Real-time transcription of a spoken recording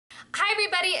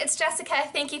everybody, it's Jessica.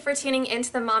 Thank you for tuning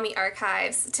into the Mommy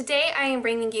Archives. Today I am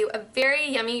bringing you a very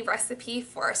yummy recipe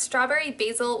for strawberry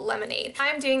basil lemonade.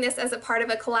 I'm doing this as a part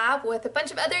of a collab with a bunch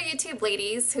of other YouTube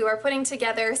ladies who are putting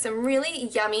together some really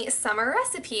yummy summer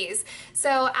recipes.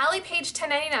 So Allie Page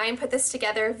 1099 put this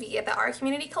together via the Our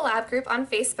Community Collab group on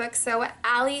Facebook. So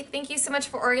Allie, thank you so much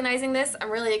for organizing this. I'm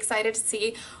really excited to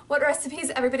see what recipes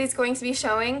everybody's going to be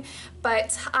showing.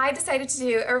 But I decided to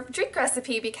do a drink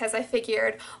recipe because I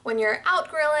figured when you're out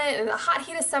grilling in the hot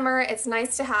heat of summer, it's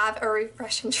nice to have a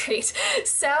refreshing treat.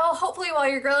 So hopefully while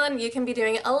you're grilling, you can be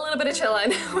doing a little bit of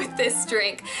chillin' with this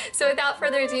drink. So without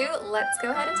further ado, let's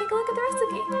go ahead and take a look at the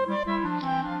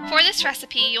recipe. For this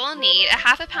recipe, you will need a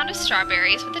half a pound of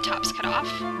strawberries with the tops cut off,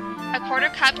 a quarter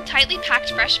cup tightly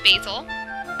packed fresh basil,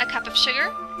 a cup of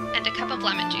sugar, and a cup of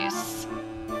lemon juice.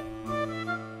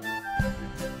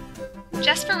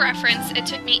 Just for reference, it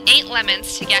took me 8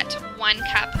 lemons to get 1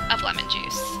 cup of lemon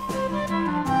juice.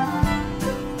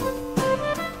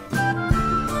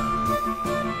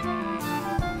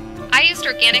 I used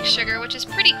organic sugar, which is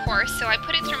pretty coarse, so I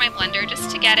put it through my blender just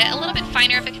to get it a little bit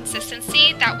finer of a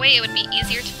consistency. That way it would be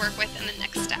easier to work with in the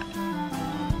next step.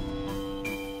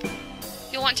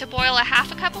 You'll want to boil a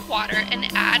half a cup of water and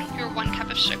add your 1 cup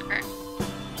of sugar.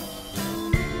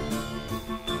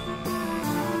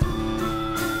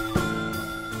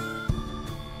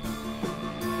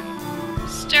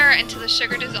 Stir until the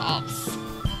sugar dissolves.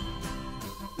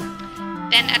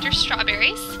 Then add your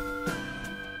strawberries.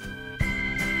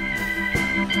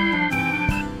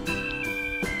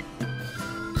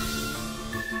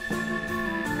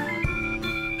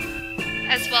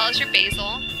 As well as your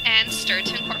basil, and stir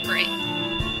to incorporate.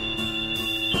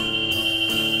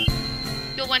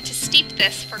 You'll want to steep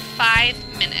this for 5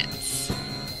 minutes.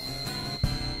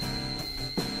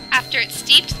 After it's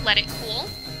steeped, let it cool.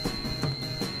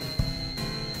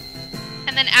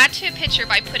 And then add to a pitcher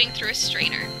by putting through a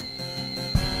strainer.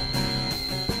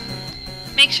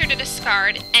 Make sure to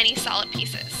discard any solid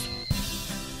pieces.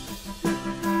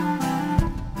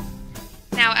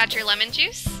 Now add your lemon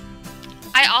juice.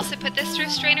 I also put this through a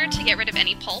strainer to get rid of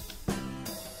any pulp.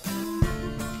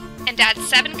 And add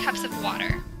 7 cups of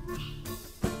water.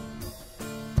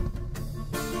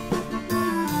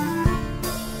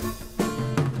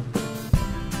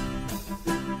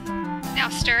 Now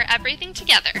stir everything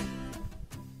together.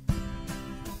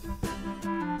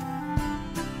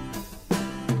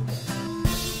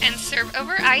 And serve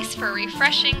over ice for a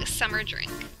refreshing summer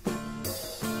drink.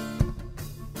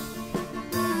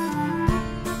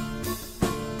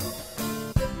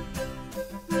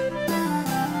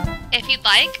 If you'd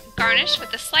like, garnish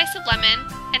with a slice of lemon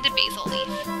and a basil leaf.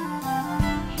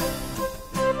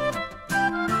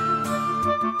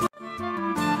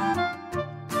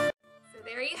 So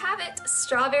there you have it,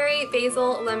 strawberry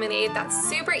basil lemonade. That's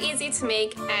super easy to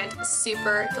make and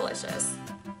super delicious.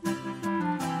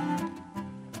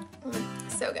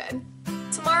 So good.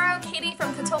 Tomorrow, Katie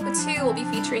from Katolka 2 will be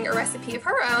featuring a recipe of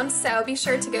her own, so be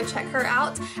sure to go check her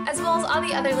out, as well as all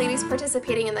the other ladies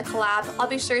participating in the collab. I'll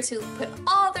be sure to put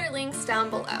all their links down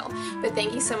below. But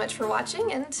thank you so much for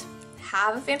watching, and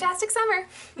have a fantastic summer.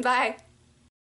 Bye!